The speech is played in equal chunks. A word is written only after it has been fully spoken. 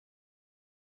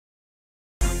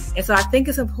And so I think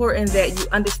it's important that you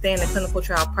understand the clinical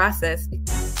trial process.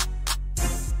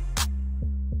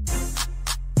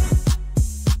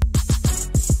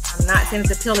 I'm not saying that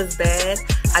the pill is bad.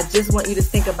 I just want you to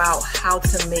think about how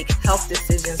to make health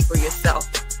decisions for yourself.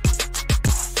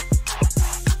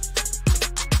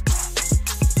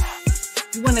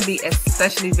 You want to be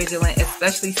especially vigilant,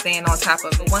 especially staying on top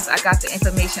of it. Once I got the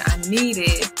information I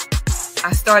needed,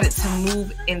 I started to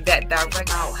move in that direction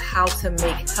about how to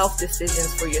make health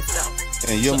decisions for yourself.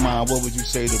 In your mind, what would you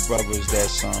say to brothers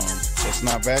that's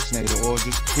not vaccinated or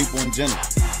just people in general?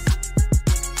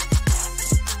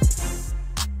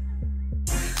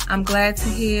 I'm glad to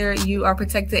hear you are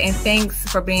protected, and thanks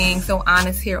for being so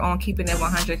honest here on Keeping It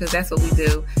 100, because that's what we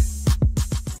do.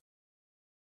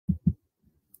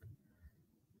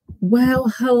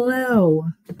 Well, hello.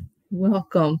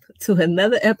 Welcome to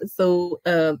another episode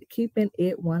of Keeping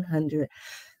It 100.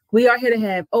 We are here to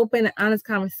have open and honest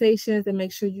conversations and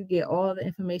make sure you get all the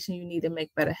information you need to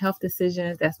make better health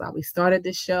decisions. That's why we started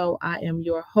this show. I am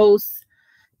your host,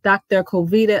 Dr.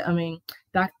 Kristin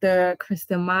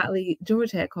Motley.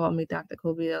 George had called me Dr.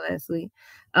 Covita last week.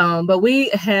 But we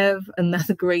have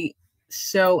another great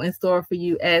show in store for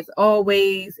you. As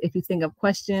always, if you think of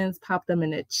questions, pop them in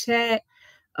the chat.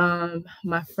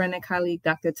 My friend and colleague,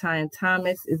 Dr. Tyan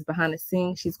Thomas, is behind the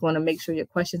scenes. She's going to make sure your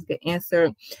questions get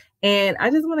answered. And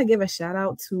I just want to give a shout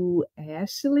out to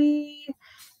Ashley.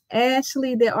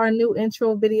 Ashley did our new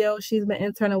intro video. She's been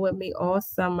interning with me all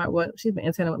summer. Well, she's been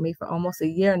interning with me for almost a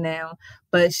year now,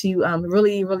 but she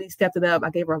really stepped it up.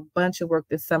 I gave her a bunch of work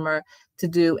this summer to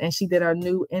do, and she did our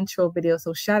new intro video.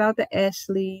 So shout out to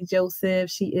Ashley Joseph.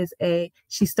 She's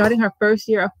starting her first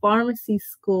year of pharmacy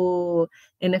school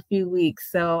in a few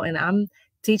weeks. So, and I'm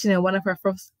teaching in one of her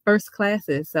first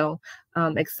classes. So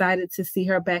I'm excited to see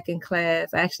her back in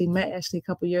class. I actually met Ashley a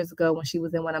couple years ago when she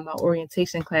was in one of my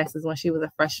orientation classes when she was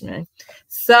a freshman.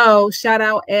 So shout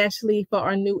out Ashley for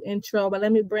our new intro. But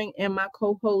let me bring in my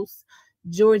co-host,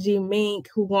 Georgie Mink,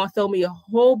 who gonna throw me a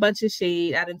whole bunch of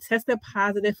shade. I done tested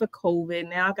positive for COVID.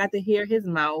 Now I got to hear his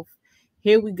mouth.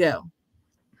 Here we go.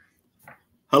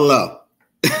 Hello.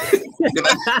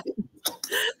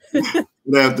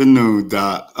 Good afternoon,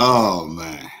 Doc. Oh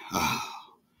man,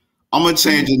 I'm gonna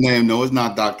change your name. No, it's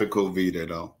not Dr. Covita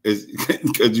though. It's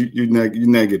because you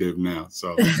negative now.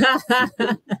 So,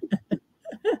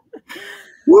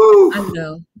 woo. I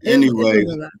know. Anyway,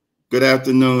 good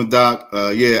afternoon, Doc.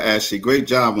 Yeah, Ashley, great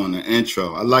job on the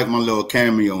intro. I like my little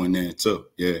cameo in there too.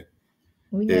 Yeah,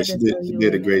 she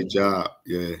did a great job.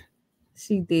 Yeah.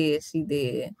 She did.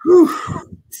 Whew.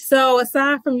 So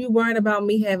aside from you worrying about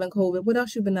me having COVID, what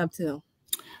else you been up to?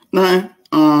 Nah,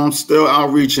 still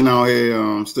outreaching out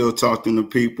here. Still talking to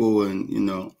people and,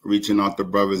 reaching out to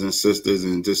brothers and sisters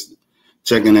and just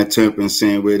checking that temp and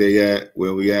seeing where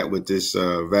we at with this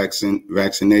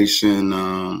vaccination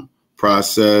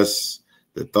process,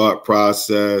 the thought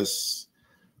process.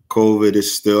 COVID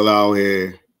is still out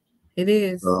here. It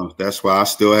is. That's why I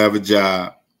still have a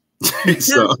job.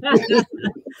 So,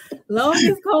 long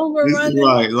as COVID running,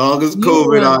 right? Long as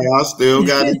COVID, I still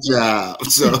got a job.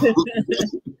 So,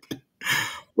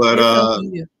 but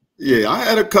yeah, I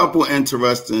had a couple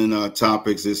interesting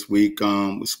topics this week.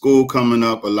 With school coming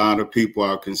up, a lot of people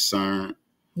are concerned.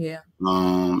 Yeah.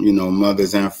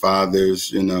 Mothers and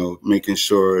fathers, making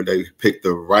sure they pick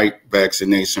the right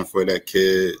vaccination for their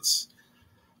kids.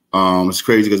 It's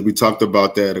crazy because we talked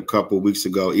about that a couple of weeks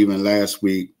ago, even last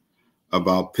week,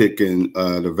 about picking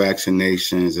the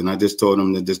vaccinations. And I just told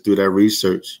them to just do that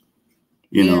research,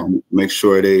 make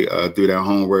sure they do their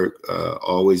homework,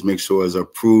 always make sure it's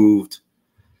approved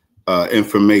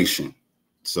information.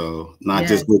 So not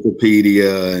just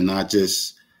Wikipedia and not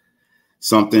just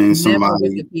somebody,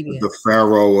 the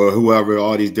Pharaoh or whoever,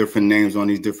 all these different names on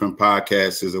these different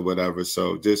podcasts or whatever.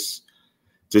 So just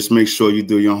make sure you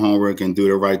do your homework and do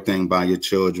the right thing by your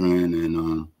children.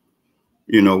 And,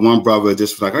 one brother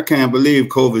just was like, I can't believe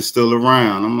COVID's still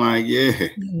around. I'm like, yeah.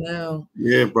 No.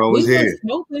 Yeah, bro, it's here.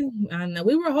 I know.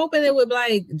 We were hoping it would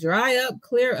dry up,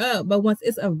 clear up. But once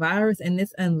it's a virus and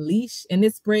it's unleashed and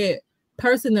it's spread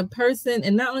person to person,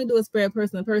 and not only do it spread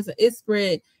person to person, it's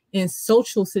spread in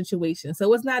social situations.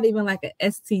 So it's not even like an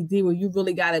STD where you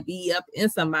really got to be up in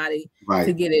somebody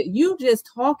to get it. You just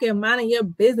talking, minding your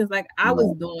business like I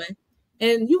was doing,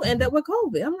 and you end up with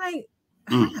COVID. I'm like,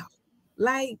 how?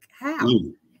 How?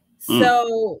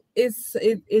 So it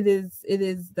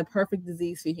is the perfect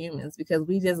disease for humans because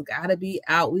we just gotta be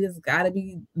out. We just gotta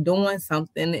be doing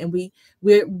something, and we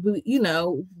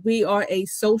are a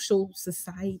social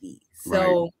society.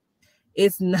 So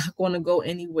it's not going to go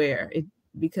anywhere.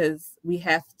 because we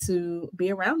have to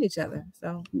be around each other.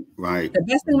 So Right. the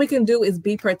best thing we can do is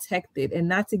be protected and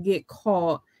not to get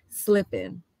caught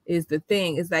slipping is the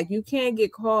thing. It's like you can't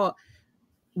get caught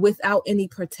without any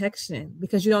protection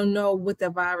because you don't know what the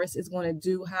virus is going to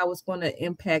do, how it's going to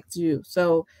impact you.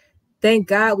 So thank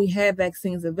God we have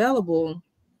vaccines available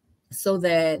so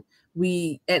that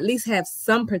we at least have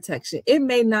some protection. It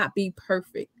may not be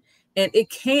perfect, and it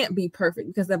can't be perfect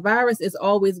because the virus is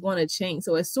always going to change.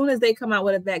 So as soon as they come out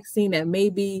with a vaccine that may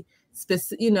be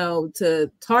specific, to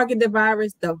target the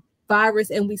virus,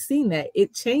 and we've seen that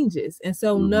it changes. And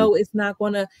so no, it's not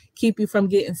going to keep you from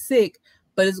getting sick,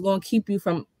 but it's going to keep you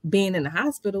from being in the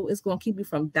hospital. It's going to keep you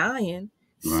from dying.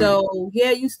 Right. So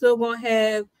yeah, you still going to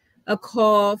have a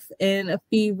cough and a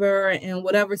fever and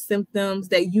whatever symptoms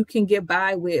that you can get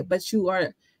by with, but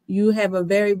you have a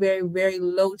very, very, very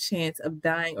low chance of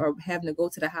dying or having to go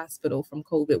to the hospital from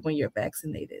COVID when you're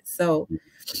vaccinated. So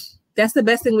that's the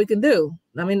best thing we can do.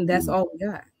 I mean, that's all we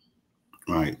got.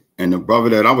 Right. And the brother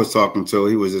that I was talking to,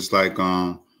 he was just like,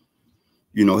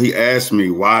 he asked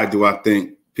me, why do I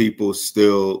think people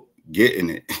still getting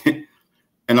it?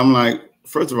 And I'm like,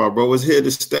 first of all, bro, it's here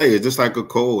to stay. It's just like a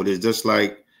cold. It's just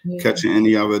like catching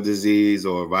any other disease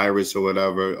or virus or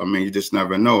whatever. I mean, you just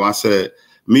never know. I said,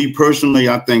 me personally,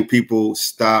 I think people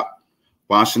stop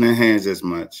washing their hands as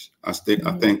much. I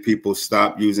think people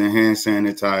stop using hand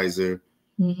sanitizer.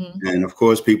 And of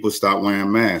course, people stop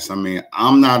wearing masks. I mean,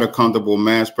 I'm not a comfortable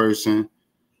mask person,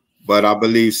 but I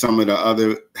believe some of the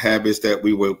other habits that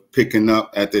we were picking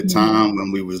up at the time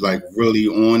when we was like really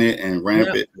on it and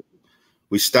rampant,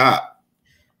 we stopped.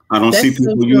 I don't see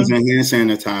people using hand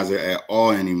sanitizer at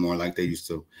all anymore like they used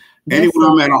to. Anywhere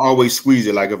I'm at, I always squeeze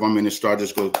it. Like if I'm in the store, I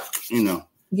just go,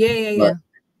 Yeah.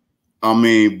 I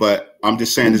mean, but I'm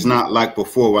just saying it's not like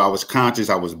before where I was conscious.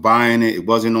 I was buying it. It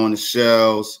wasn't on the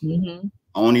shelves.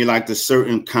 I only liked a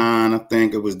certain kind. I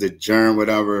think it was the germ,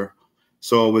 whatever.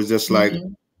 So it was just like,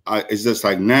 it's just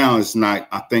like now it's not,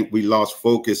 I think we lost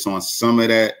focus on some of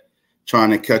that, trying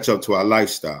to catch up to our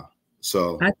lifestyle.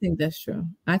 So I think that's true.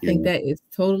 I think that is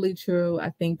totally true. I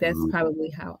think that's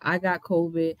probably how I got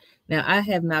COVID. Now, I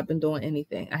have not been doing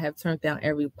anything. I have turned down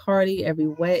every party, every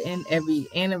wedding, every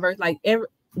anniversary,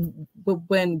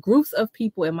 when groups of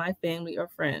people in my family or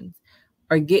friends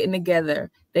are getting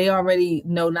together, they already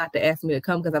know not to ask me to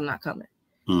come because I'm not coming.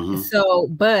 So,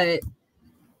 but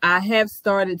I have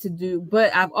started to do,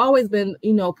 but I've always been,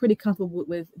 pretty comfortable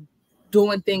with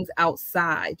doing things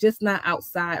outside, just not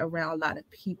outside around a lot of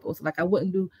people. So like I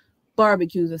wouldn't do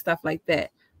barbecues and stuff like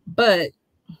that. But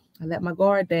I let my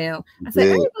guard down. I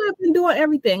said, I've been doing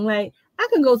everything. Like I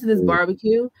can go to this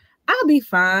barbecue. I'll be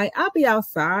fine. I'll be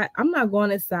outside. I'm not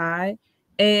going inside.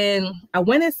 And I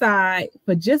went inside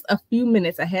for just a few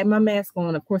minutes. I had my mask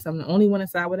on. Of course, I'm the only one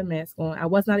inside with a mask on. I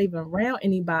was not even around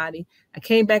anybody. I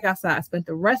came back outside. I spent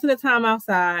the rest of the time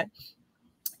outside.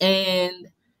 And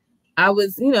I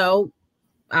was,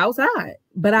 outside,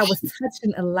 but I was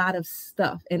touching a lot of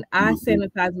stuff, and I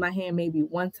sanitized my hand maybe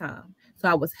one time. So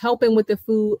I was helping with the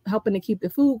food, helping to keep the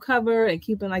food covered and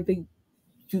keeping like the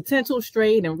utensils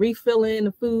straight and refilling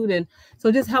the food. And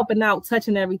so just helping out,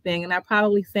 touching everything. And I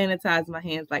probably sanitized my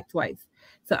hands like twice.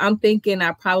 So I'm thinking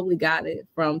I probably got it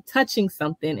from touching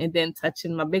something and then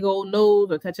touching my big old nose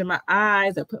or touching my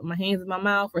eyes or putting my hands in my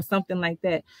mouth or something like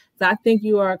that. So I think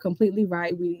you are completely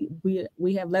right. We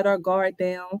have let our guard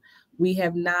down. We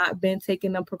have not been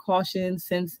taking the precautions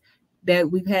since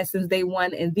we've had since day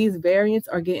one. And these variants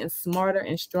are getting smarter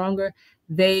and stronger.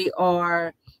 They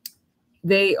are,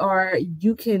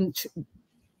 you can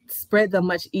spread them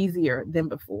much easier than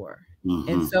before.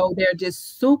 And so they're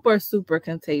just super, super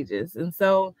contagious. And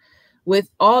so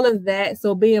with all of that,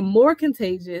 so being more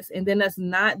contagious and then us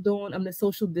not doing the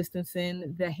social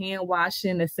distancing, the hand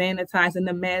washing, the sanitizing,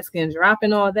 the masking,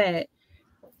 dropping all that,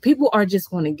 people are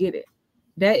just going to get it.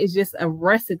 That is just a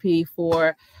recipe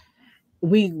for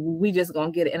we just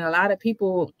gonna get it. And a lot of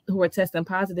people who are testing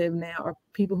positive now are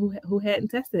people who hadn't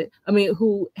tested. I mean,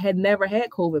 who had never had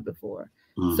COVID before.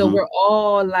 So we're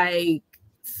all like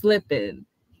slipping.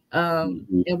 And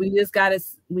we just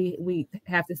we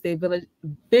have to stay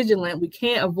vigilant. We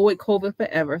can't avoid COVID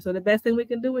forever. So the best thing we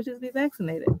can do is just be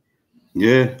vaccinated.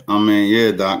 Yeah, I mean,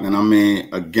 yeah, doc. And I mean,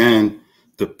 again,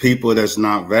 the people that's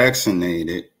not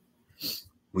vaccinated,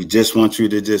 we just want you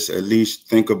to just at least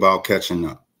think about catching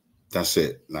up. That's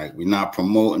it. Like, we're not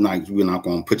promoting, like, we're not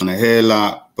going to put you in a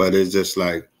headlock, but it's just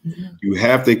like, you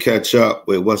have to catch up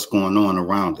with what's going on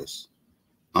around us.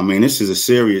 I mean, this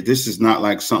is not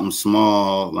like something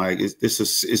small. Like,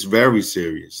 it's very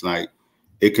serious. Like,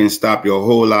 it can stop your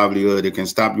whole livelihood. It can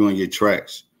stop you in your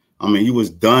tracks. I mean, you was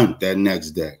done that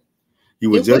next day. You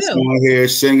were just on here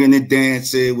singing and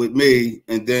dancing with me,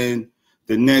 and then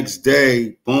the next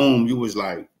day, boom, you was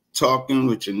like talking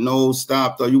with your nose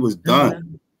stopped, or you was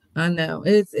done. I know.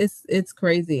 It's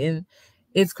crazy, and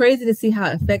it's crazy to see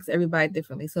how it affects everybody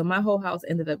differently. So my whole house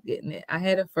ended up getting it. I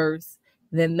had it first,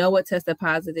 then Noah tested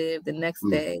positive the next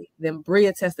day, then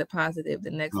Bria tested positive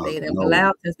the next day, then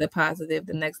Bilal tested positive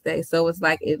the next day. So it's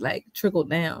like it like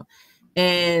trickled down.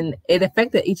 And it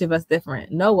affected each of us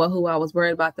different. Noah, who I was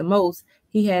worried about the most,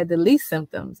 he had the least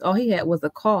symptoms. All he had was a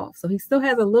cough. So he still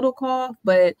has a little cough,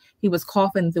 but he was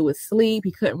coughing through his sleep.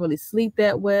 He couldn't really sleep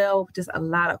that well, just a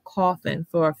lot of coughing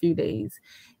for a few days.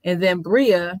 And then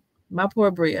Bria, my poor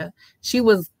Bria, she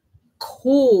was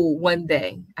cool one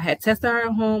day. I had tested her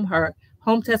at home. Her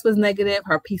home test was negative.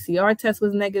 Her PCR test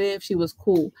was negative. She was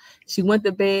cool. She went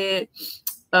to bed.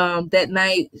 That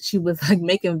night she was like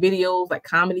making videos, like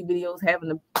comedy videos,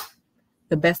 having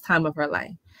the best time of her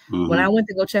life. When I went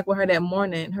to go check with her that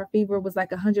morning, her fever was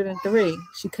like 103.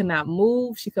 She could not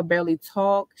move. She could barely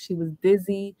talk. She was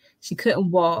dizzy. She couldn't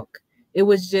walk. It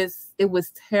was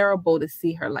terrible to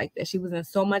see her like that. She was in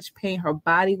so much pain. Her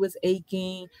body was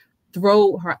aching,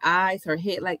 throat, her eyes, her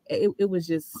head. Like it was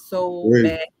just so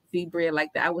bad to see Bria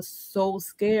like that. I was so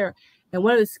scared. And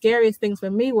one of the scariest things for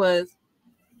me was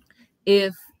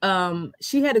if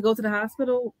she had to go to the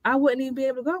hospital, I wouldn't even be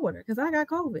able to go with her because I got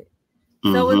COVID.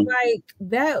 So it's like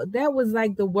that was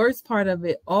like the worst part of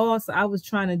it all. So I was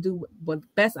trying to do what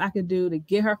best I could do to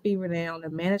get her fever down,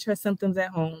 to manage her symptoms at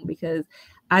home, because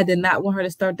I did not want her to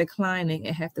start declining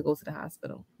and have to go to the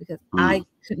hospital, because I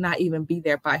could not even be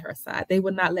there by her side. They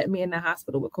would not let me in the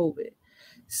hospital with COVID.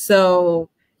 So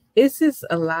it's just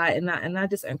a lot. And I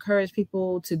just encourage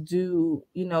people to do,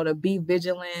 to be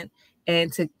vigilant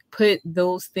and to put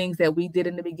those things that we did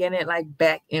in the beginning, like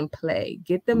back in play.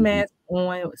 Get the mask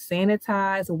on,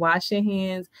 sanitize, wash your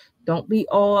hands. Don't be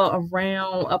all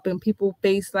around up in people's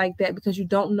face like that, because you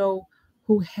don't know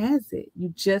who has it. You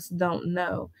just don't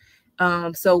know.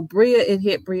 So it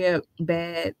hit Bria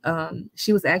bad.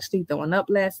 She was actually throwing up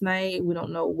last night. We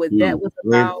don't know what that was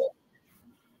about.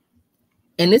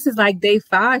 And this is like day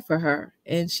 5 for her.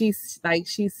 And she's like,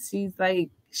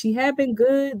 she had been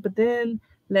good, but then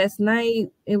last night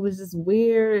it was just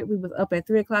weird. We was up at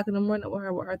 3 o'clock in the morning with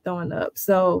her throwing up.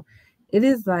 So it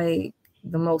is like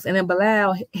the most. And then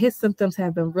Bilal, his symptoms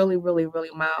have been really, really,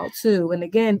 really mild too. And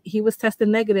again, he was tested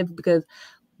negative because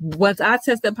once I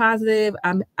tested positive,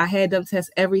 I had them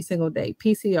test every single day,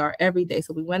 PCR every day.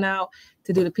 So we went out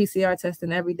to do the PCR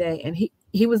testing every day, and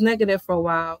he was negative for a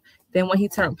while. Then when he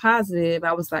turned positive,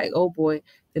 I was like, oh boy.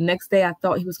 The next day I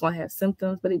thought he was going to have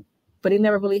symptoms, but he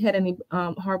never really had any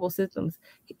horrible symptoms.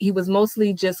 He was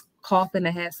mostly just coughing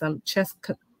and had some chest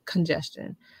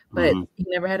congestion, but he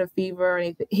never had a fever or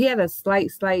anything. He had a slight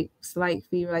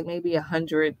fever, like maybe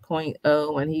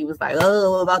 100.0, and he was like,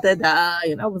 oh, I'm about to die.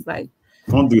 And I was like,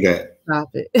 don't do that. Stop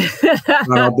it.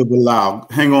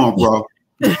 Hang on, bro.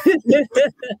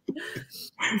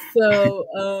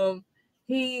 So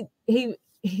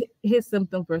his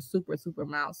symptoms were super, super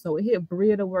mild. So it hit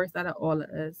Bria the worst out of all of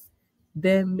us.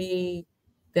 Then me,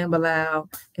 then Bilal,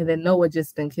 and then Noah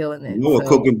just been killing it. Noah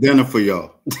cooking dinner for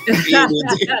y'all. They're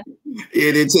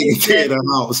taking care of the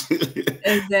house.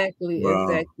 Exactly.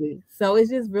 So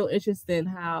it's just real interesting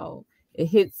how it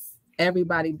hits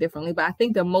everybody differently. But I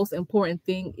think the most important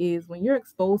thing is when you're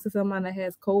exposed to someone that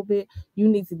has COVID, you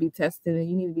need to be tested, and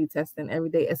you need to be testing every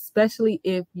day, especially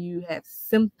if you have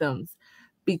symptoms,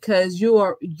 because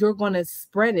you're going to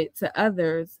spread it to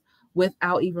others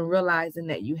without even realizing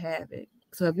that you have it.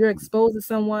 So if you're exposed to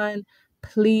someone,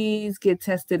 please get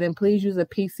tested, and please use a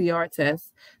PCR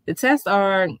test.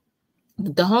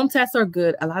 The home tests are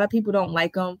good. A lot of people don't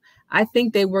like them. I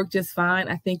think they work just fine.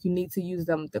 I think you need to use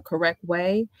them the correct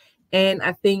way. And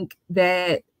I think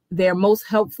that they're most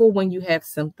helpful when you have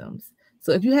symptoms.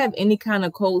 So if you have any kind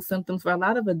of cold symptoms, for a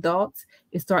lot of adults,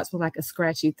 it starts with like a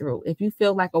scratchy throat. If you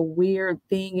feel like a weird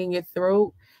thing in your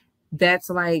throat, that's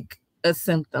like a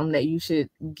symptom that you should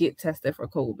get tested for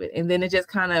COVID. And then it just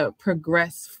kind of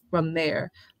progresses from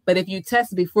there. But if you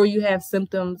test before you have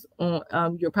symptoms,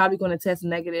 you're probably going to test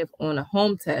negative on a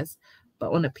home test,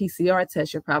 but on a PCR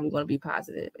test, you're probably going to be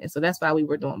positive. And so that's why we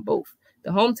were doing both.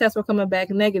 The home tests were coming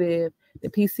back negative. The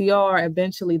PCR,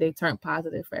 eventually they turned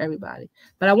positive for everybody.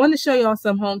 But I want to show y'all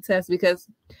some home tests, because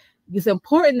it's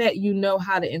important that you know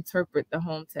how to interpret the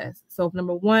home test. So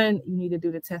number 1, you need to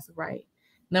do the test right.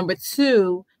 Number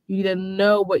 2, you need to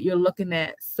know what you're looking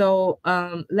at. So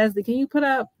Leslie, can you put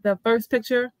up the first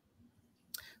picture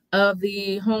of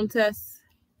the home test?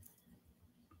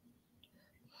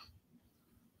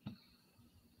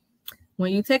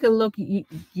 when you take a look,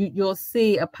 you'll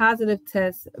see a positive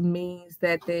test means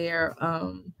that there's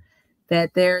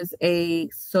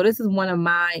so this is one of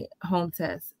my home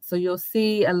tests. So you'll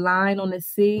see a line on the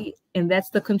C, and that's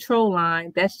the control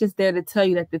line. That's just there to tell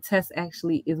you that the test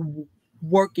actually is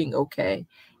working okay.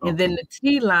 And then the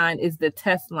T line is the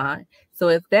test line. So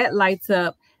if that lights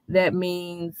up, that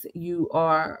means you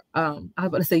are, I was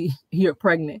about to say you're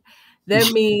pregnant.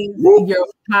 That means you're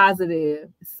positive.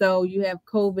 So you have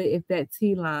COVID if that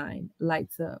T line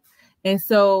lights up. And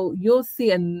so you'll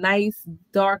see a nice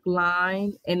dark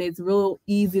line, and it's real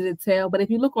easy to tell. But if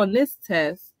you look on this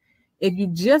test, if you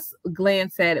just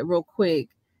glance at it real quick,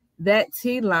 that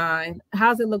T line,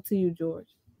 how's it look to you,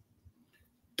 George?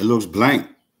 It looks blank.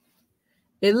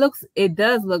 It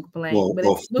does look blank, well, but if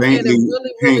you look at it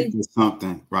really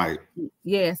something, right?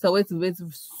 Yeah, so it's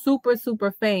super,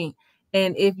 super faint.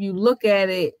 And if you look at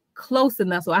it close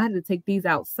enough, so I had to take these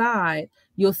outside,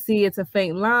 you'll see it's a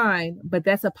faint line, but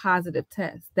that's a positive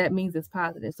test. That means it's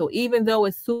positive. So even though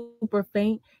it's super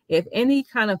faint, if any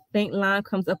kind of faint line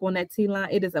comes up on that T line,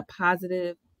 it is a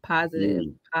positive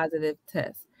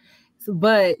test. So,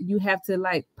 but you have to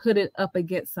like put it up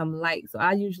against some light. So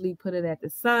I usually put it at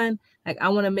the sun. Like I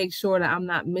want to make sure that I'm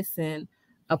not missing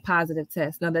a positive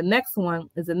test. Now the next one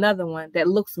is another one that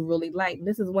looks really light. And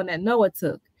this is one that Noah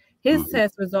took. His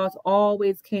test results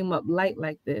always came up light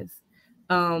like this.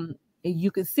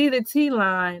 You can see the T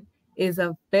line is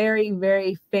a very,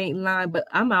 very faint line, but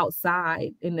I'm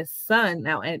outside in the sun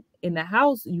now, and in the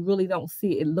house, you really don't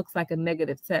see it. It looks like a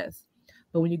negative test.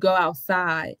 But when you go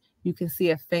outside, you can see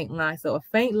a faint line. So a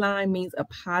faint line means a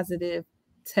positive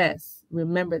test.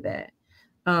 Remember that.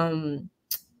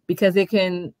 Because it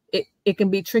can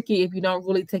be tricky if you don't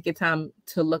really take your time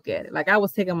to look at it. Like I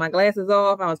was taking my glasses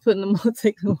off, I was putting them on,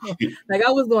 taking them off. Like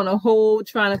I was doing a whole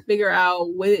trying to figure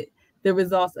out what the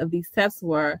results of these tests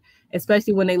were,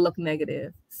 especially when they look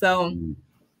negative. So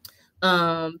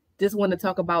just want to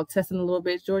talk about testing a little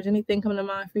bit. George, anything coming to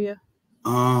mind for you?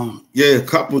 Yeah, a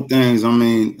couple of things. I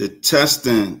mean, the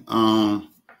testing,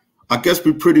 I guess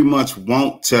we pretty much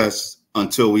won't test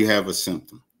until we have a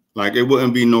symptom. Like it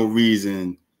wouldn't be no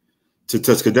reason to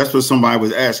test, because that's what somebody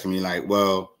was asking me. Like,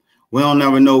 well, we don't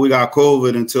never know we got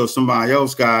COVID until somebody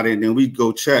else got it, and then we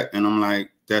go check. And I'm like,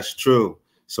 that's true.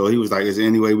 So he was like, is there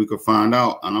any way we could find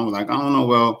out? And I was like, I don't know.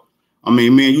 Well, I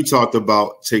mean, me and you talked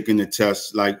about taking the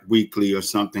test like weekly or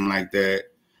something like that.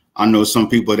 I know some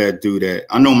people that do that.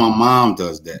 I know my mom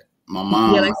does that. My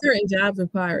mom. Yeah, like certain jobs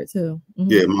require it too.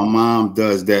 Yeah, my mom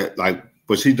does that. Like,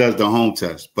 but she does the home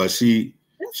test. But she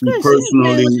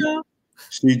personally,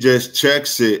 she just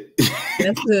checks it.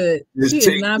 That's good. She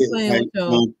is not playing with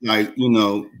y'all. Like, you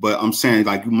know, but I'm saying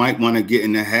like you might want to get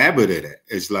in the habit of that.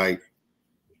 It's like.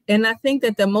 And I think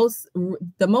that the most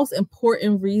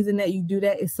important reason that you do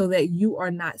that is so that you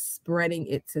are not spreading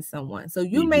it to someone. So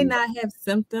you may not have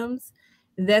symptoms.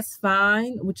 That's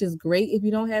fine, which is great if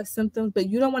you don't have symptoms, but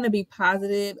you don't want to be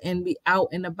positive and be out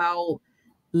and about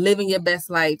living your best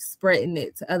life, spreading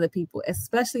it to other people,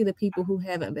 especially the people who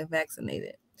haven't been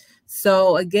vaccinated.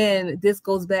 So again, this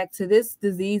goes back to this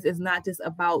disease is not just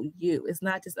about you. It's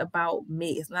not just about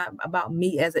me. It's not about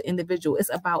me as an individual. It's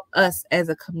about us as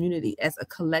a community, as a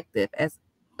collective, as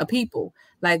a people.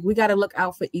 Like we got to look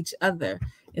out for each other.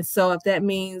 And so if that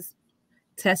means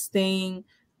testing,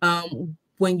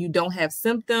 when you don't have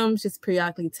symptoms, just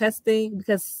periodically testing,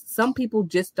 because some people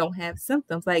just don't have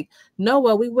symptoms. Like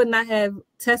Noah, we would not have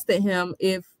tested him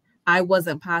if I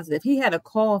wasn't positive. He had a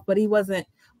cough, but he wasn't,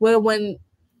 when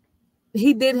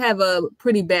he did have a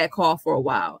pretty bad cough for a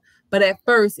while, but at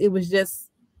first it was just,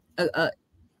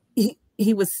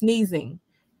 he was sneezing.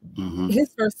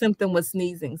 His first symptom was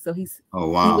sneezing. So he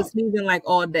was sneezing like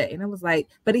all day. And I was like,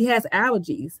 but he has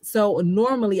allergies. So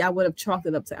normally I would have chalked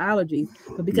it up to allergies,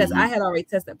 but because I had already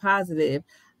tested positive,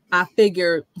 I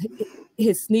figured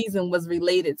his sneezing was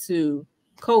related to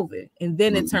COVID. And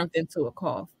then it turned into a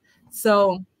cough.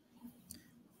 So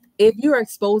if you're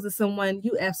exposed to someone,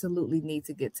 you absolutely need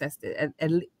to get tested.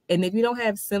 And if you don't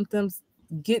have symptoms,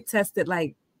 get tested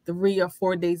like 3 or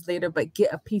 4 days later, but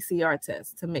get a PCR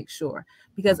test to make sure,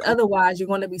 because otherwise you're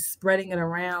going to be spreading it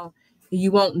around.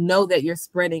 You won't know that you're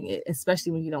spreading it,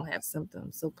 especially when you don't have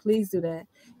symptoms. So please do that.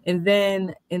 And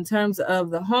then in terms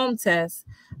of the home test,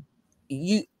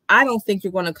 I don't think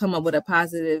you're going to come up with a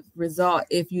positive result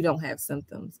if you don't have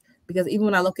symptoms, because even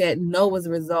when I look at Noah's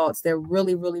results, they're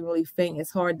really, really, really faint.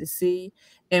 It's hard to see.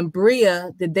 And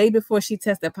Bria, the day before she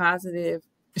tested positive,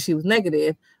 she was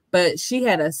negative, but she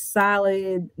had a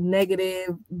solid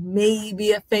negative,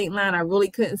 maybe a faint line. I really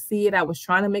couldn't see it. I was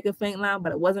trying to make a faint line,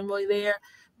 but it wasn't really there.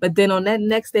 But then on that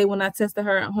next day when I tested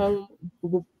her at home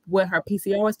when her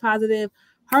PCR was positive,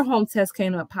 her home test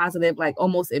came up positive like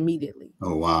almost immediately.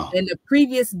 Oh, wow. And the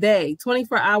previous day,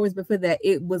 24 hours before that,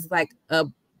 it was like a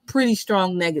pretty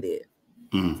strong negative.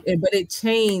 But it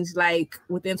changed like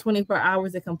within 24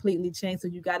 hours, it completely changed. So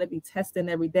you got to be testing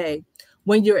every day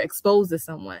when you're exposed to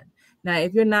someone. Now,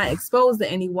 if you're not exposed to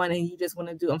anyone and you just want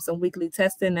to do some weekly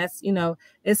testing, that's,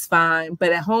 it's fine.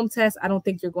 But at home test, I don't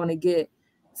think you're going to get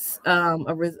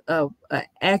a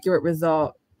accurate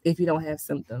result if you don't have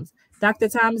symptoms. Dr.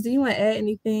 Thomas, do you want to add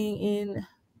anything in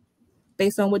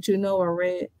based on what you know or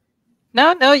read?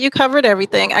 No, you covered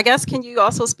everything. I guess, can you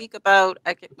also speak about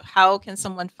how can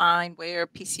someone find where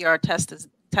PCR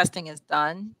testing is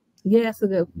done? Yeah, that's a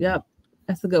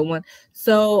good one.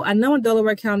 So I know in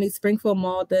Delaware County, Springfield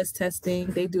Mall does testing.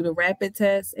 They do the rapid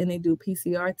test and they do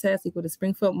PCR tests. You go to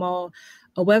Springfield Mall.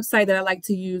 A website that I like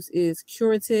to use is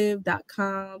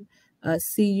curative.com.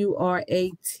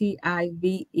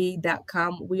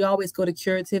 curative.com. We always go to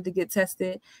Curative to get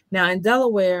tested. Now in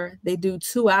Delaware, they do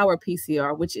 2-hour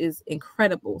PCR, which is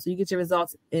incredible. So you get your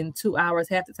results in 2 hours.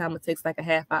 Half the time it takes like a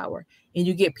half hour, and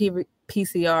you get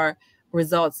PCR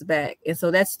results back. And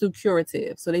so that's through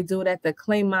Curative. So they do it at the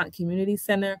Claymont Community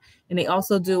Center, and they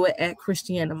also do it at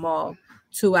Christiana Mall,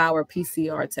 2-hour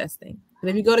PCR testing.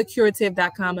 But if you go to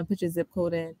curative.com and put your zip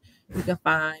code in, you can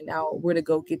find out where to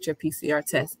go get your PCR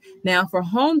test. Now, for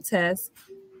home tests,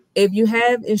 if you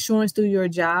have insurance through your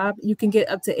job, you can get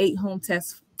up to 8 home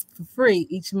tests for free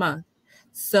each month.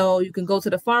 So you can go to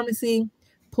the pharmacy,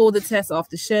 pull the test off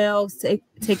the shelves,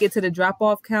 take it to the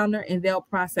drop-off counter, and they'll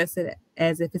process it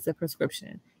as if it's a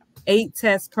prescription. 8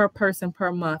 tests per person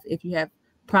per month if you have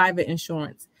private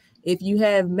insurance. If you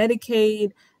have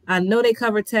Medicaid, I know they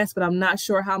cover tests, but I'm not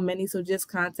sure how many. So just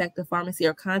contact the pharmacy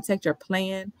or contact your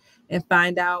plan and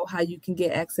find out how you can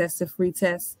get access to free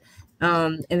tests.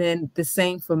 And then the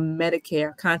same for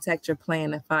Medicare. Contact your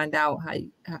plan and find out how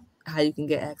you can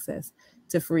get access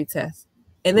to free tests.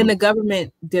 And then the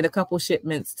government did a couple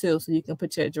shipments too, so you can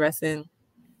put your address in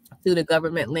through the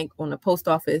government link on the post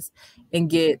office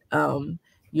and get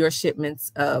your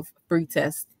shipments of free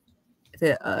tests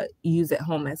to use at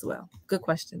home as well. Good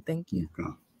question. Thank you. Okay.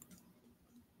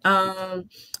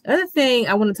 Other thing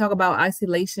I want to talk about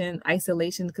isolation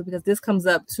because this comes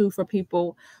up too for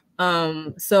people.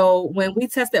 So when we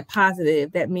tested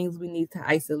positive, that means we need to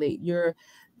isolate. You're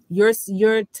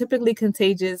typically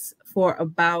contagious for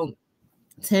about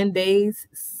 10 days,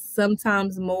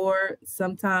 sometimes more,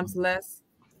 sometimes less.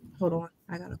 Hold on,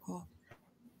 I got a call.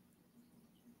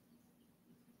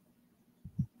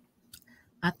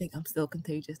 I think I'm still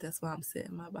contagious. That's why I'm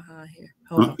sitting my behind here.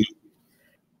 Hold on.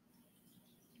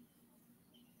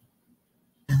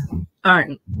 All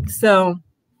right. So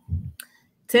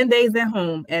 10 days at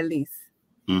home at least.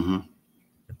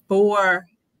 For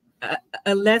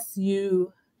unless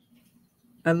you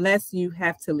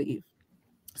have to leave.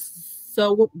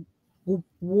 So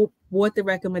what the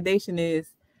recommendation is.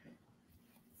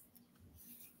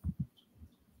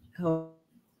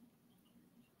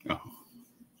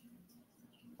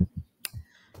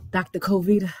 Dr.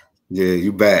 Covita. Yeah,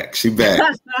 you back. She back.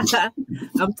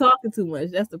 I'm talking too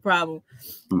much. That's the problem.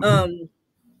 The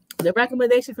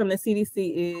recommendation from the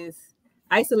CDC is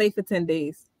isolate for 10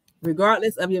 days,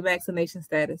 regardless of your vaccination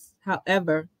status.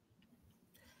 However,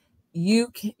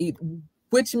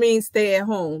 which means stay at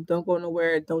home. Don't go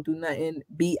nowhere. Don't do nothing.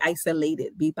 Be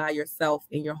isolated. Be by yourself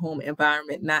in your home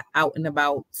environment, not out and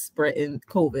about spreading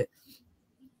COVID.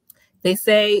 They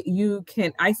say you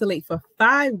can isolate for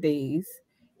 5 days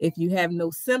if you have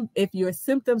if your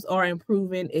symptoms are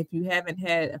improving, if you haven't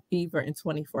had a fever in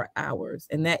 24 hours,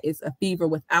 and that is a fever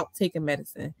without taking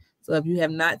medicine. So if you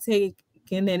have not taken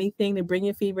anything to bring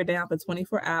your fever down for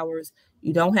 24 hours,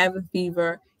 you don't have a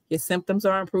fever, your symptoms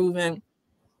are improving,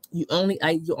 you only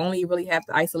really have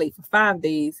to isolate for 5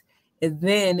 days. And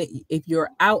then if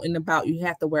you're out and about, you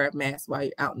have to wear a mask while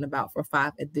you're out and about for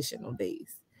 5 additional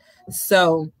days.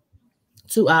 So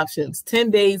 2 options: 10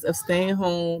 days of staying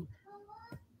home,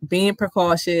 being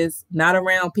precautious, not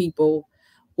around people,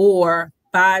 or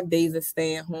 5 days of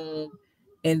staying home.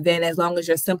 And then as long as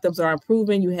your symptoms are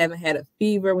improving, you haven't had a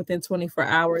fever within 24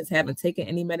 hours, haven't taken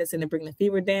any medicine to bring the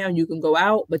fever down, you can go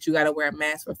out, but you got to wear a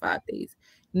mask for 5 days.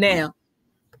 Now,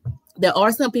 there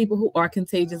are some people who are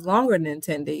contagious longer than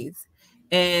 10 days.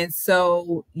 And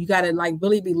so you got to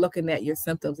really be looking at your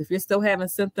symptoms. If you're still having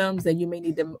symptoms, then you may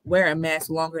need to wear a mask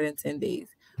longer than 10 days.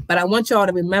 But I want y'all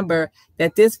to remember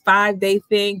that this 5-day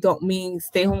thing don't mean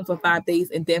stay home for 5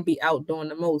 days and then be out doing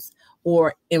the most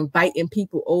or inviting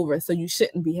people over. So you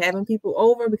shouldn't be having people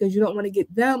over because you don't want to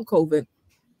get them COVID.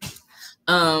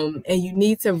 And you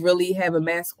need to really have a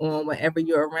mask on whenever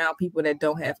you're around people that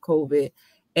don't have COVID.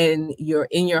 and you're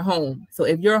in your home. So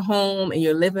if you're home and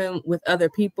you're living with other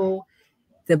people,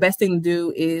 the best thing to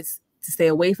do is to stay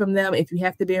away from them. If you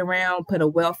have to be around, put a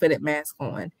well-fitted mask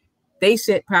on. They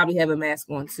should probably have a mask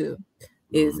on too,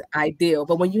 is ideal.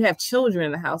 But when you have children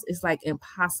in the house, it's like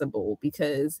impossible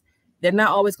because they're not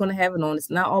always going to have it on.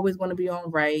 It's not always going to be on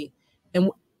right.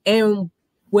 And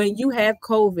when you have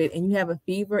COVID and you have a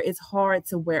fever, it's hard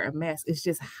to wear a mask. It's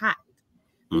just hot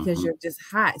because you're just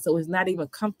hot. So it's not even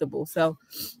comfortable. So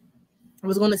I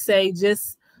was going to say,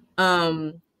 just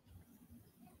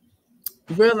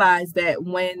realize that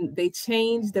when they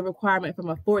changed the requirement from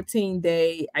a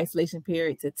 14-day isolation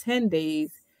period to 10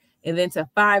 days and then to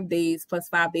 5 days plus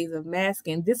 5 days of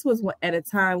masking, this was at a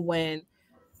time when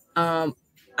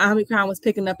Omicron was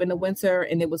picking up in the winter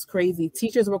and it was crazy.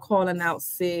 Teachers were calling out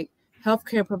sick.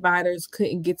 Healthcare providers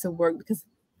couldn't get to work because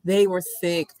they were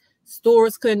sick.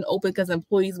 Stores couldn't open because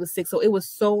employees were sick. So it was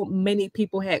so many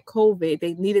people had COVID.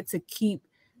 They needed to keep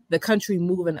the country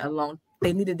moving along.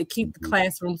 They needed to keep the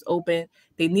classrooms open.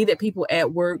 They needed people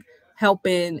at work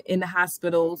helping in the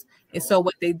hospitals. And so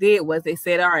what they did was they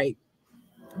said, all right,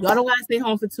 y'all don't got to stay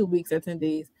home for 2 weeks or 10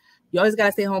 days. You always got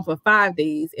to stay home for 5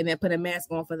 days and then put a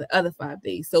mask on for the other 5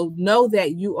 days. So know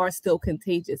that you are still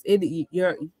contagious.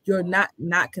 You're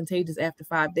not contagious after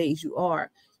 5 days. You are.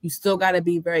 You still got to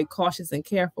be very cautious and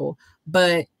careful.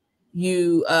 But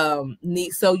you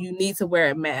need to wear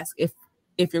a mask if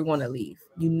you're going to leave.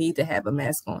 You need to have a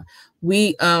mask on.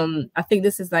 I think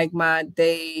this is like my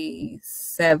day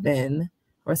 7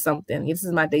 or something. This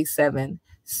is my day 7.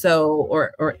 So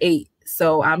or 8.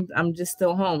 So I'm just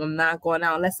still home. I'm not going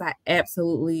out unless I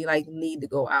absolutely like need to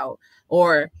go out.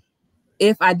 Or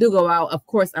if I do go out, of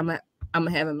course I'm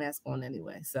gonna have a mask on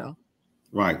anyway. So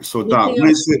right. So Doc,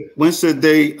 when should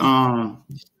they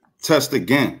test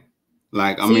again?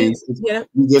 Like you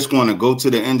just want to go to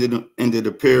the end of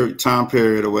the time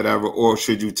period or whatever, or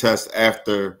should you test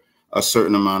after a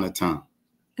certain amount of time?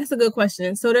 That's a good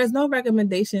question. So there's no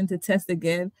recommendation to test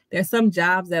again. There's some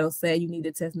jobs that'll say you need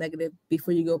to test negative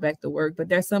before you go back to work, but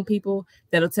there's some people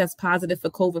that'll test positive for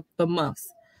COVID for months.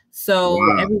 So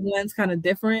everyone's kind of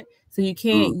different. So you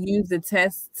can't use the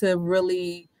test to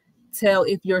really tell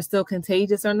if you're still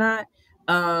contagious or not.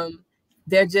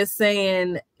 They're just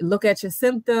saying, look at your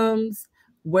symptoms,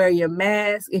 wear your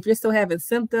mask. If you're still having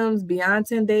symptoms beyond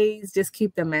 10 days, just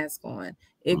keep the mask on.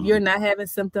 If you're not having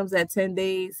symptoms at 10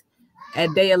 days,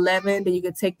 at day 11, then you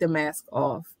can take the mask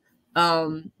off.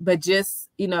 But just,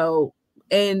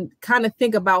 and kind of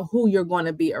think about who you're going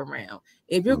to be around.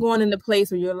 If you're going in a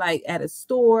place where you're like at a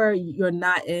store, you're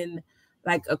not in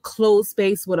like a closed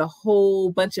space with a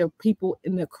whole bunch of people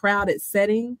in a crowded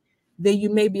setting, then you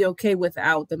may be okay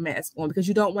without the mask on because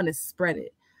you don't want to spread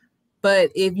it.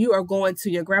 But if you are going to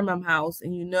your grandma's house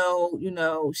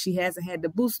and she hasn't had the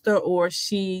booster or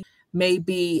she may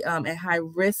be at high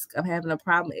risk of having a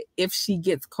problem if she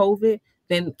gets COVID,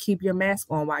 then keep your mask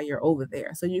on while you're over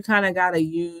there. So you kind of got to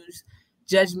use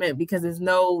judgment because there's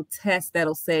no test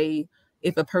that'll say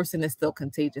if a person is still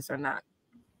contagious or not.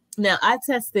 Now, I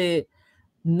tested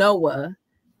Noah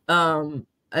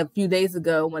a few days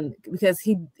ago because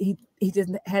he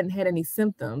just hadn't had any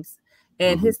symptoms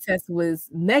and his test was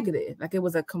negative. Like it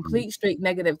was a complete straight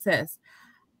negative test.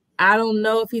 I don't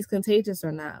know if he's contagious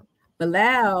or not.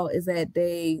 Bilal is at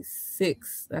day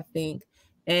 6, I think.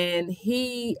 And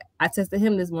I tested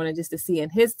him this morning just to see,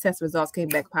 and his test results came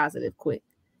back positive quick.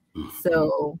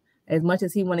 So as much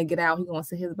as he want to get out, he's going to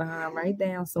sit his behind right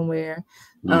down somewhere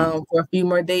for a few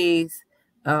more days.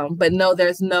 But no,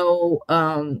 there's no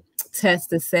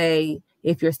test to say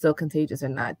if you're still contagious or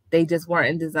not. They just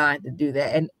weren't designed to do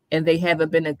that. And they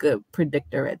haven't been a good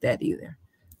predictor at that either.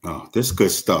 Oh, this is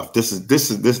good stuff. This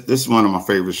is one of my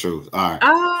favorite shows. All right.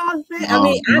 Oh,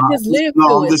 I just lived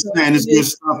through it. I'm just saying it's good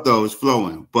stuff though. It's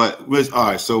flowing. But all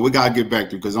right, so we gotta get back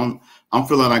to because I'm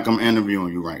feeling like I'm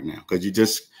interviewing you right now because you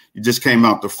just came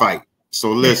out to fight.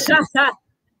 So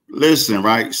listen,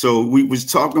 right? So we was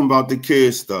talking about the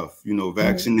kids stuff,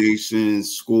 vaccinations,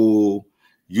 school.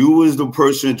 You was the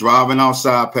person driving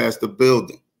outside past the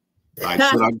building. Like,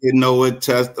 should I get Noah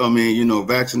test?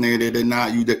 Vaccinated or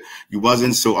not? You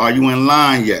wasn't. So are you in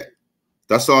line yet?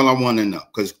 That's all I want to know.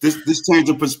 Because this changed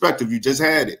your perspective. You just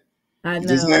had it. I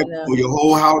know. Your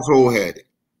whole household had it.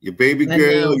 Your baby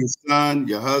girl, your son,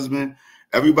 your husband,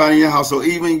 everybody in your house. So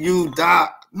even you,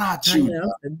 Doc, not you.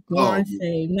 That's a darn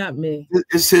shame, not me.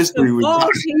 It's history with Doc.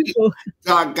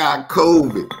 Doc got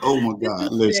COVID. Oh my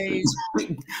God, listen.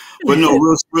 But no,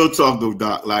 real talk though,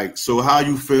 Doc. Like, so how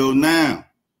you feel now?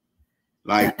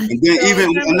 Like, and then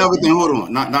even another thing, hold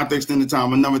on, not to extend the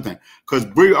time, another thing, because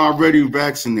Bree already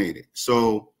vaccinated,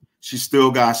 so she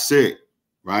still got sick.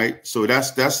 right? So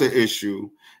that's an issue.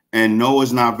 And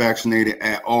Noah's not vaccinated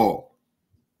at all.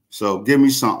 So give me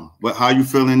something. But how you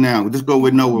feeling now? Let's go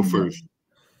with Noah first.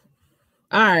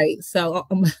 All right. So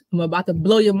I'm about to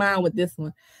blow your mind with this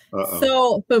one.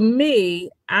 So for me,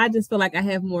 I just feel like I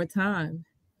have more time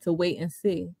to wait and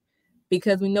see,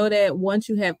 because we know that once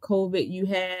you have COVID, you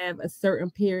have a certain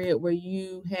period where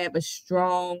you have a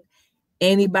strong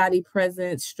antibody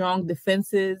presence, strong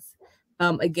defenses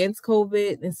against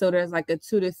COVID. And so there's like a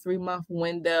 2 to 3 month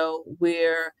window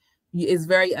where it's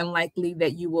very unlikely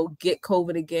that you will get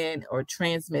COVID again or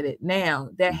transmit it. Now,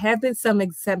 there have been some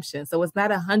exemptions, so it's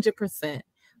not 100%,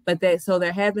 but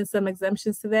there have been some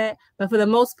exemptions to that. But for the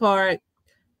most part,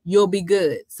 you'll be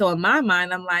good. So in my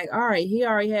mind, I'm like, all right, he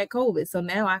already had COVID, so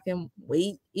now I can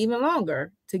wait even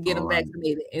longer to get him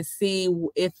vaccinated and see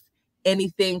if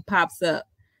anything pops up.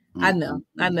 I know.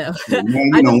 Man,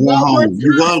 you don't went home.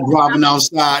 You was driving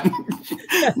outside.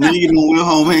 When you don't went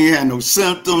home, ain't had no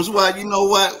symptoms. Well, you know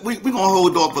what? We gonna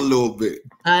hold off a little bit.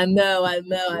 I know.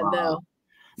 No,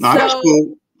 that's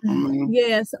cool.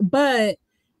 Yes, but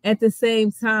at the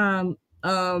same time,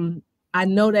 I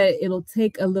know that it'll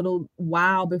take a little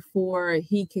while before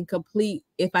he can complete.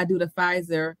 If I do the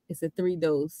Pfizer, it's a 3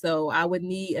 dose, so I would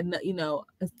need I think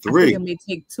it may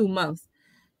take 2 months.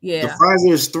 Yeah, the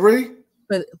Pfizer is 3.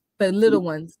 But little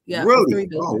ones, yeah. Really?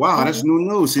 Oh wow, that's new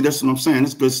news. See, that's what I'm saying.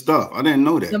 It's good stuff. I didn't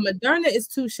know that. The Moderna is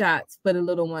 2 shots for the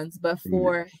little ones, but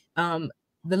for the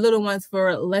little ones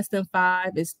for less than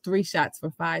 5 is 3 shots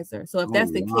for Pfizer. So if that's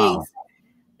the case,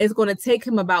 it's going to take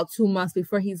him about 2 months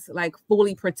before he's like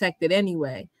fully protected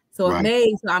anyway. So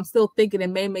I'm still thinking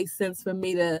it may make sense for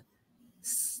me to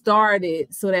start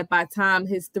it so that by the time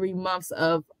his 3 months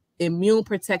of immune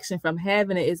protection from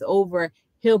having it is over,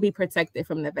 he'll be protected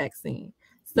from the vaccine.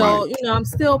 So, I'm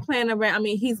still playing around. I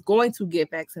mean, he's going to get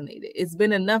vaccinated. It's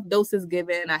been enough doses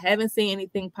given. I haven't seen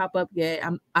anything pop up yet.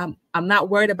 I'm not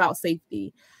worried about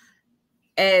safety.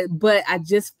 But I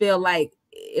just feel like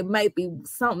it might be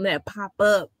something that pop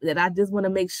up that I just want to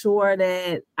make sure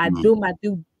that I do my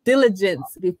due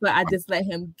diligence before I just let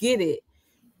him get it.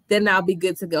 Then I'll be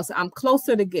good to go. So I'm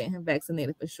closer to getting him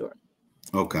vaccinated for sure.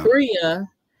 Okay. Bria,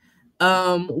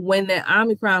 when the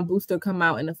Omicron booster come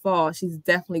out in the fall, she's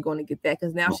definitely going to get that,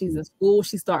 because now she's in school.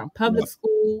 She's starting public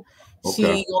school. She's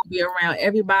going to be around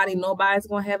everybody. Nobody's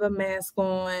going to have a mask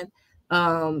on.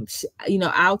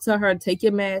 I'll tell her, take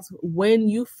your mask. When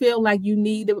you feel like you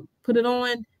need to put it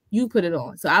on, you put it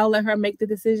on. So I'll let her make the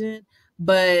decision.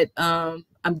 But I'm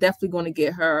definitely going to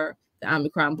get her the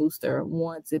Omicron booster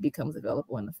once it becomes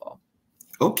available in the fall.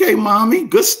 Okay, mommy,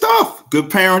 good stuff.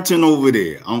 Good parenting over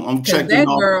there. I'm checking that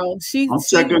off. Girl, I'm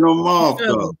checking them off.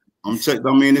 Though. I'm checking.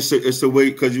 I mean, it's a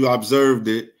way because you observed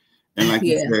it, and like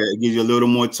you said, it gives you a little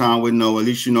more time with Noah. At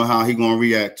least you know how he gonna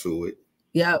react to it.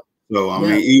 Yep. So I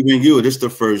mean, even you, this is the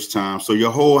first time. So your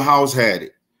whole house had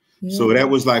it. Yeah. So that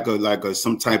was like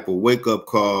some type of wake up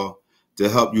call to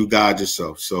help you guide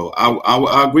yourself. So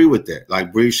I agree with that.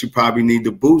 Like Bree, she probably need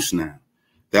the boost now.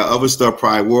 That other stuff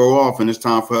probably wore off, and it's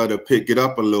time for her to pick it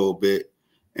up a little bit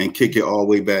and kick it all the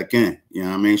way back in. You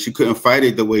know what I mean? She couldn't fight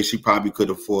it the way she probably could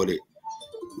afford it.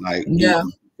 Like,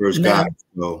 first guy.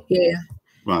 So,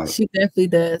 right. She definitely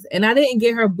does. And I didn't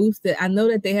get her boosted. I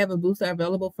know that they have a booster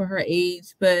available for her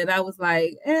age, but I was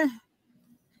like,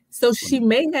 So she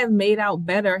may have made out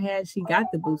better had she got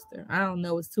the booster. I don't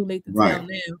know. It's too late to tell now.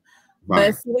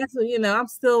 Right. But so that's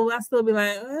what, I still be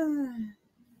like,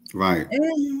 right.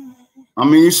 I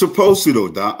mean, you're supposed to though,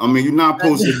 Doc. I mean, you're not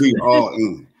supposed to be all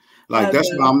in. Like that's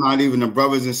why I'm not even the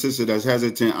brothers and sisters that's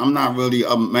hesitant. I'm not really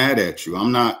mad at you.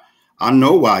 I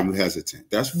know why you hesitant.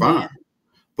 That's fine.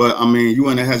 But I mean, you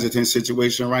in a hesitant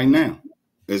situation right now.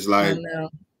 It's like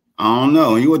I don't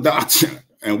know. And you a doctor,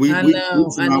 and we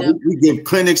give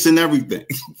clinics and everything.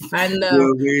 I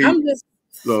know. You know I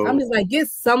mean? I'm just like, get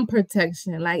some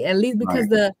protection, like at least because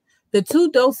the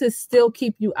 2 doses still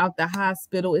keep you out the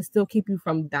hospital. It still keep you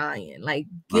from dying. Like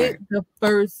get the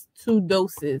first 2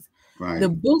 doses. Right. The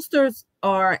boosters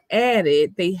are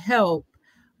added. They help,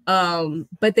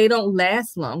 but they don't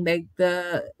last long. They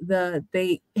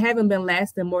haven't been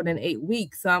lasting more than 8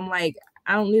 weeks. So I'm like,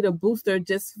 I don't need a booster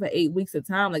just for 8 weeks at a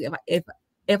time. Like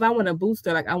if I want a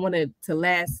booster, like I want it to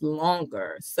last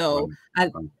longer. So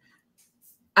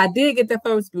I did get the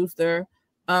first booster.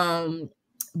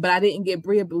 But I didn't get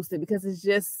Bria boosted because it's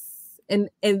just and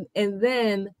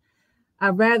then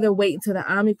I'd rather wait until the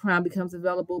Omicron becomes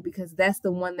available, because that's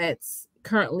the one that's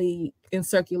currently in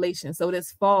circulation. So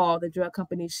this fall, the drug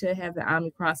company should have the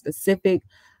Omicron specific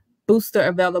booster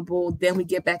available. Then we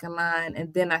get back in line,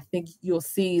 and then I think you'll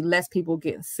see less people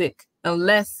getting sick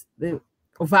unless the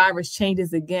virus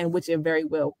changes again, which it very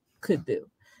well could do.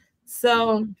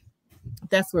 So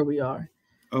that's where we are.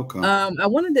 Okay. I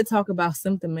wanted to talk about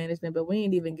symptom management, but we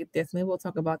didn't even get there. So maybe we'll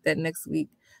talk about that next week.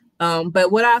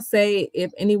 But what I'll say,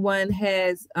 if anyone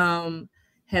has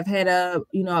have had a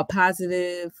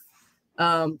positive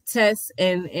test,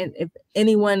 and if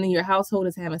anyone in your household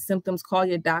is having symptoms, call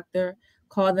your doctor,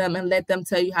 call them and let them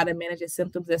tell you how to manage your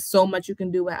symptoms. There's so much you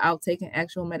can do without taking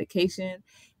actual medication.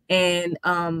 And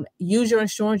use your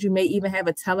insurance. You may even have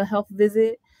a telehealth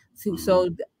visit. So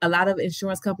a lot of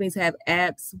insurance companies have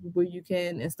apps where you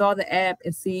can install the app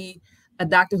and see a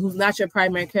doctor who's not your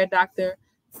primary care doctor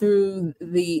through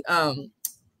the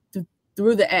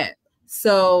app.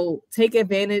 So take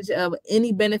advantage of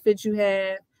any benefits you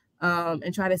have,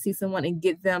 and try to see someone and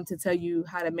get them to tell you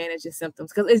how to manage your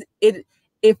symptoms, because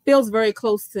it feels very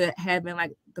close to having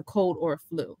like the cold or a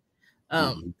flu.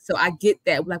 So I get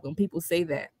that, like when people say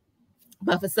that,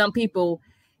 but for some people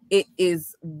it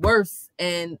is worse.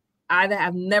 And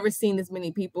I've never seen as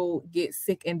many people get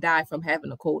sick and die from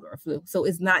having a cold or a flu. So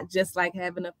it's not just like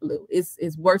having a flu.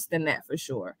 It's worse than that for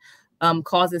sure.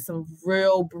 Causes some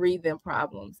real breathing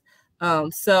problems.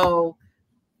 So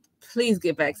please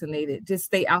get vaccinated. Just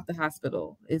stay out the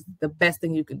hospital is the best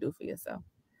thing you can do for yourself.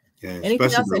 Yeah,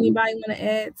 anything else anybody want to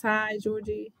add, Ty,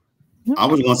 Georgie? I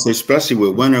was going to say, especially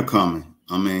with winter coming.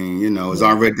 I mean, it's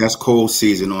already, that's cold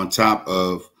season on top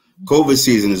of COVID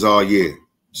season is all year.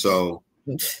 So,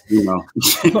 they got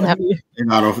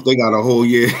a whole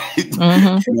year. You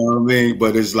know what I mean?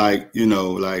 But it's like,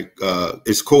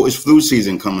 it's cold. It's flu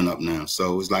season coming up now.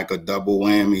 So it's like a double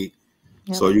whammy.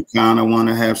 Yep. So you kind of want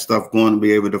to have stuff going to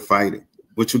be able to fight it.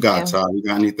 What you got, Todd? You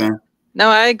got anything? No,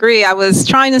 I agree. I was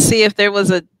trying to see if there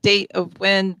was a date of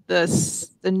when the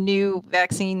new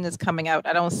vaccine is coming out.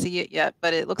 I don't see it yet,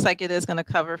 but it looks like it is going to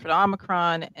cover for the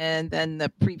Omicron and then the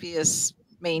previous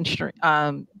mainstream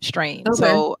strain. Okay.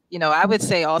 So, I would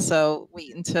say also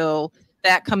wait until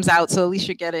that comes out. So at least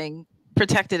you're getting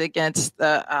protected against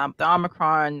the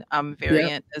Omicron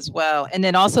variant as well. And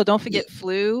then also don't forget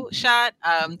flu shot.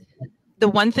 The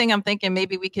one thing I'm thinking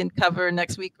maybe we can cover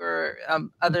next week or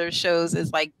other shows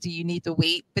is like, do you need to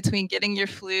wait between getting your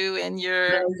flu and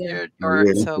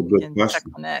so we can check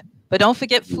on that. But don't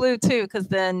forget flu too, because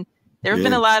then there have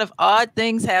been a lot of odd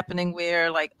things happening where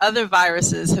like other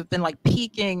viruses have been like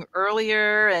peaking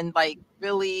earlier and like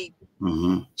really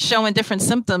showing different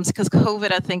symptoms, because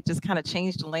COVID, I think, just kind of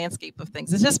changed the landscape of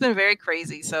things. It's just been very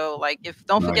crazy. So like,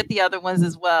 don't forget the other ones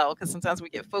as well, because sometimes we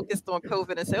get focused on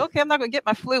COVID and say, okay, I'm not going to get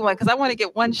my flu one because I want to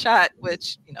get one shot,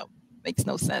 which, makes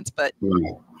no sense. But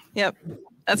yep,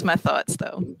 that's my thoughts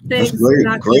though. Thanks,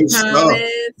 great stuff.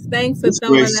 Thanks for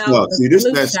throwing out the See, this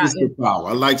is that sister power.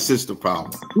 I like sister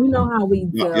power. You know how we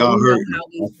do. Y'all hurting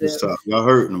them. Y'all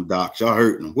hurting them, docs. Y'all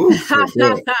hurting them. Woo,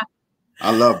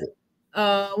 I love it.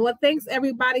 Well, thanks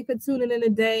everybody for tuning in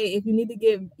today. If you need to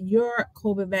get your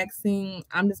COVID vaccine,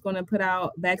 I'm just going to put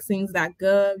out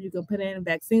vaccines.gov. You can put in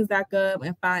vaccines.gov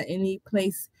and find any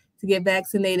place to get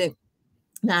vaccinated.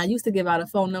 Now, I used to give out a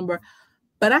phone number,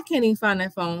 but I can't even find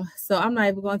that phone. So I'm not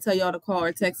even going to tell y'all to call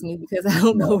or text me because I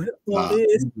don't know what the phone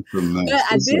is. But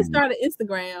I did start an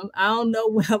Instagram. I don't know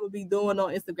what I'm going to be doing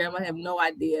on Instagram. I have no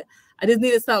idea. I just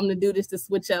needed something to do just to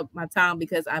switch up my time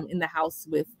because I'm in the house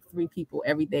with 3 people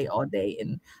every day, all day.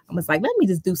 And I was like, let me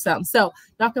just do something. So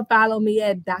y'all can follow me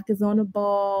at Doc is on the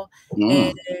ball.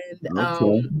 And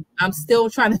I'm still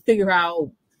trying to figure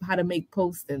out how to make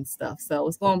posts and stuff. So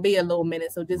it's going to be a little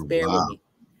minute. So just bear with me.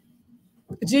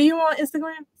 G, you on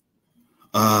Instagram?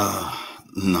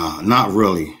 No, not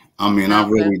really. I mean, I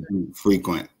really do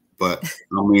frequent. But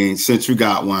I mean, since you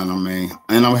got one,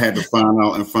 and I had to find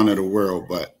out in front of the world,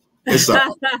 but it's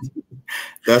up.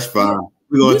 That's fine.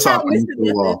 We're gonna talk.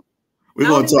 We're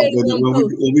gonna talk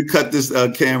when we cut this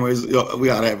cameras. We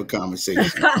ought to have a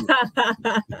conversation.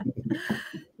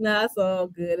 No, it's all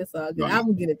good. It's all good. Right. I'm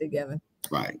gonna get it together.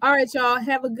 Right. All right, y'all.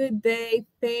 Have a good day.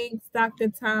 Thanks, Dr.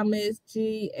 Thomas,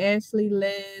 G, Ashley,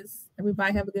 Liz.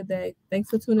 Everybody have a good day. Thanks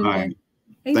for tuning in.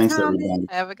 Hey, thanks, Thomas. Everybody.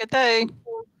 Have a good day.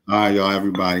 All right, y'all,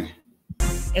 everybody.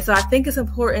 And so I think it's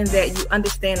important that you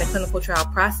understand the clinical trial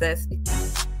process.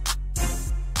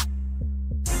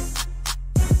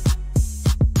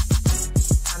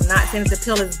 I'm not saying that the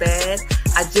pill is bad.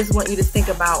 I just want you to think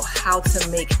about how to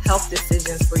make health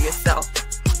decisions for yourself.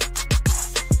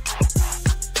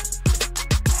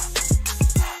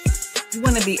 You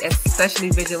want to be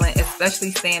especially vigilant,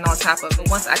 especially staying on top of it.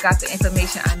 Once I got the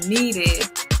information I needed,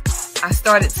 I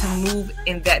started to move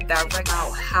in that direction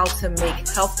about how to make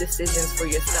health decisions for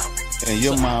yourself. In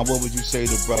your mind, what would you say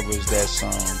to brothers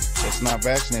that's not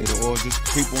vaccinated or just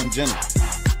people in general?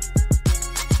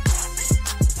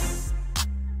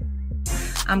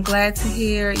 I'm glad to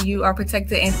hear you are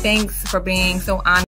protected, and thanks for being so honest.